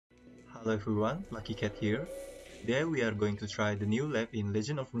Hello everyone, Lucky Cat here. Today we are going to try the new lab in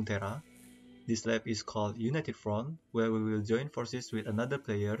Legend of Runeterra. This lab is called United Front, where we will join forces with another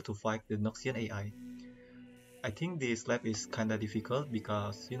player to fight the Noxian AI. I think this lab is kinda difficult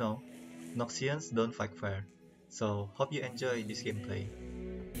because, Noxians don't fight fair. So hope you enjoy this gameplay.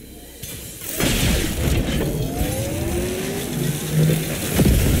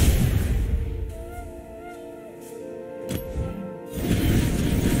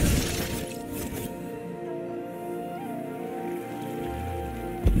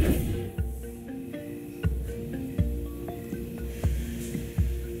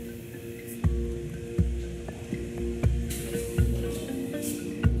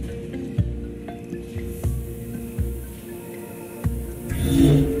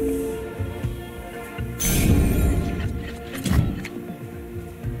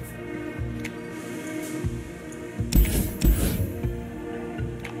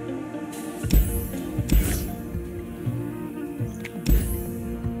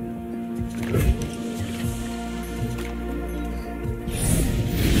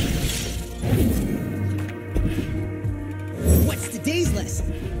 What's today's lesson?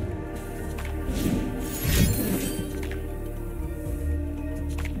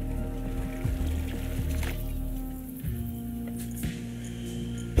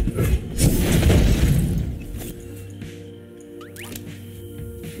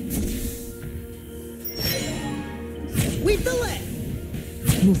 We've the lead!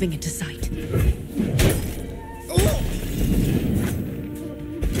 Moving into sight.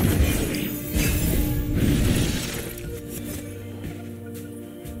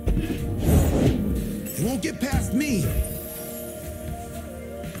 It won't get past me.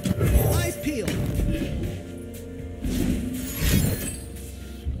 Eyes peeled.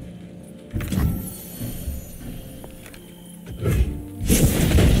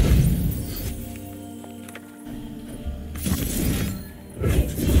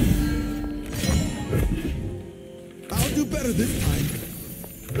 I'll do better this time.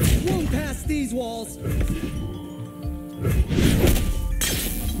 Won't pass these walls.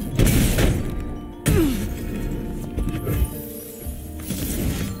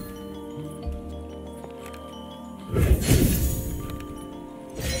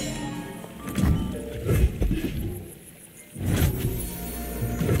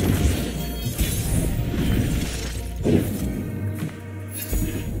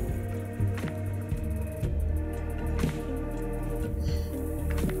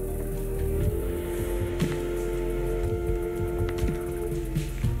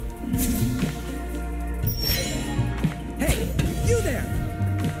 Hey, you there!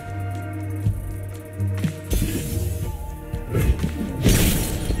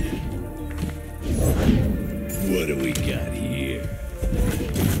 What do we got here?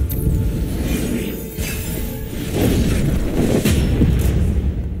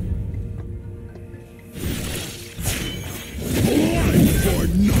 Blood for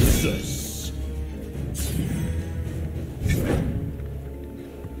Noxus!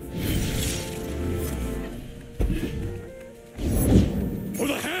 For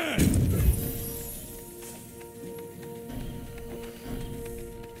the hand!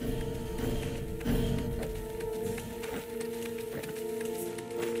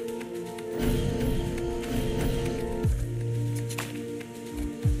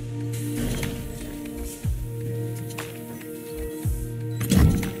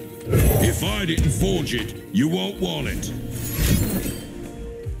 If I didn't forge it, you won't want it.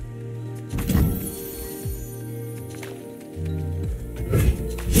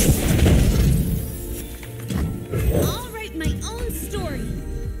 I'll write my own story.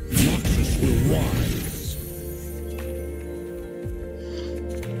 Noxus will rise.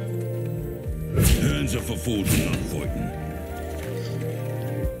 Hands are for forging, not fighting.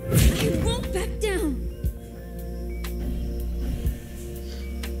 I won't back down.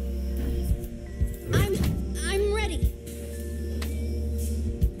 I'm ready.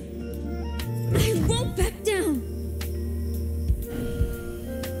 I won't back down.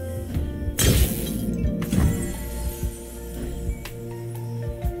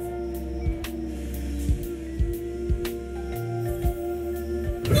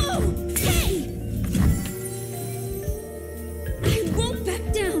 Whoa! Hey! I won't back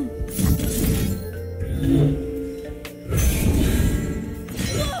down.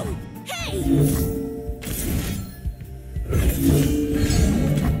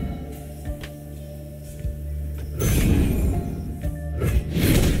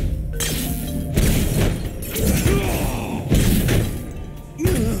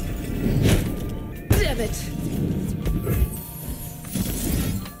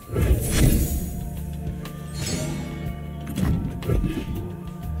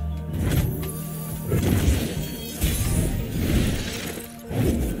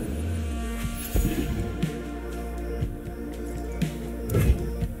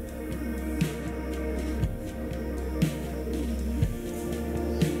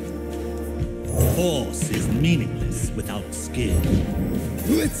 Force is meaningless without skill.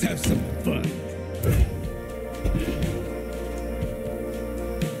 Let's have some fun.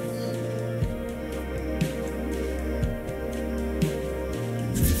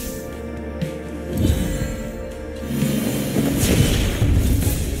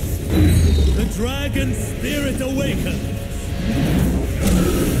 The dragon spirit awakens.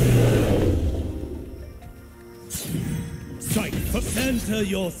 Sight, enter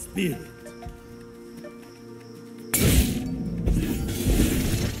your spirit.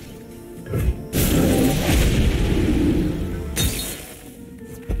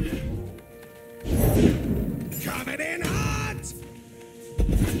 Coming in hot!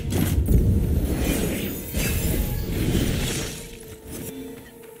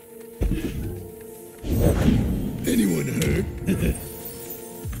 Anyone hurt?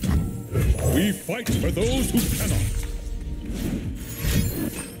 We fight for those who cannot.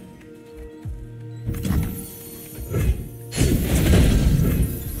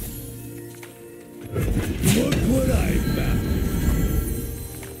 Look what I found.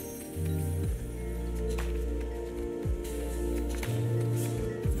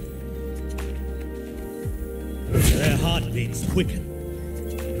 Their heartbeats quicken.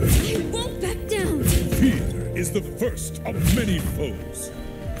 I won't back down. Fear is the first of many foes.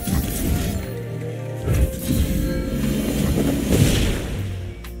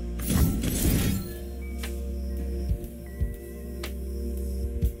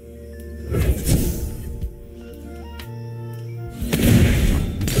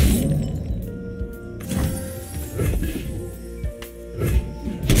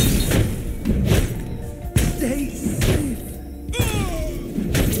 Stay safe.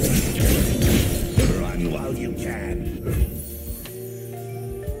 Run while you can.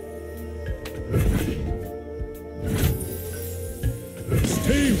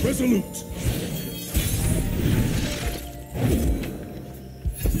 Stay resolute.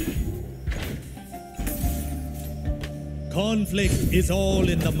 Conflict is all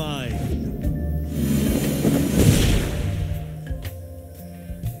in the mind.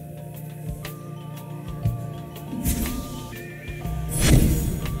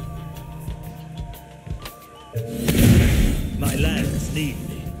 My lands need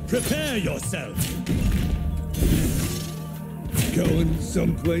me. Prepare yourself. Going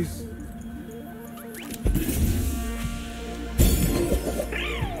someplace?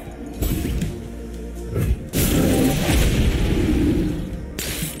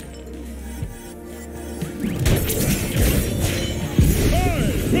 I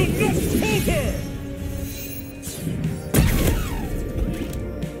will not falter!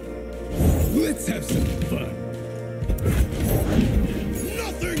 Let's have some fun.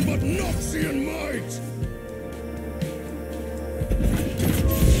 Nothing but Noxian might!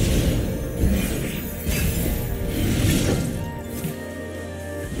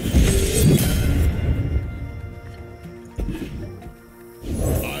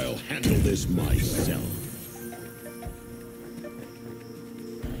 I'll handle this myself.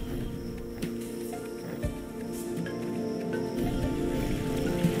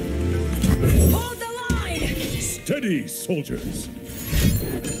 Hold the line! Steady, soldiers!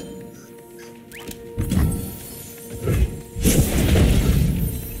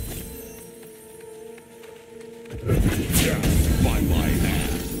 Death by my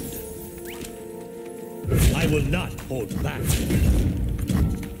hand! I will not hold back.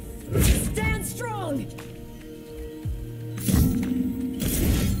 Stand strong!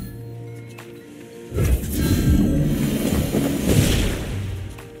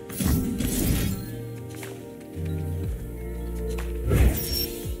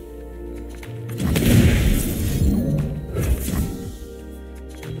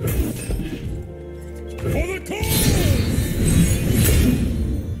 For the cause!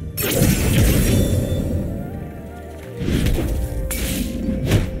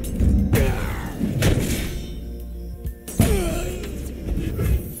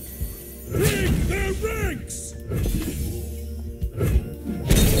 Break their ranks!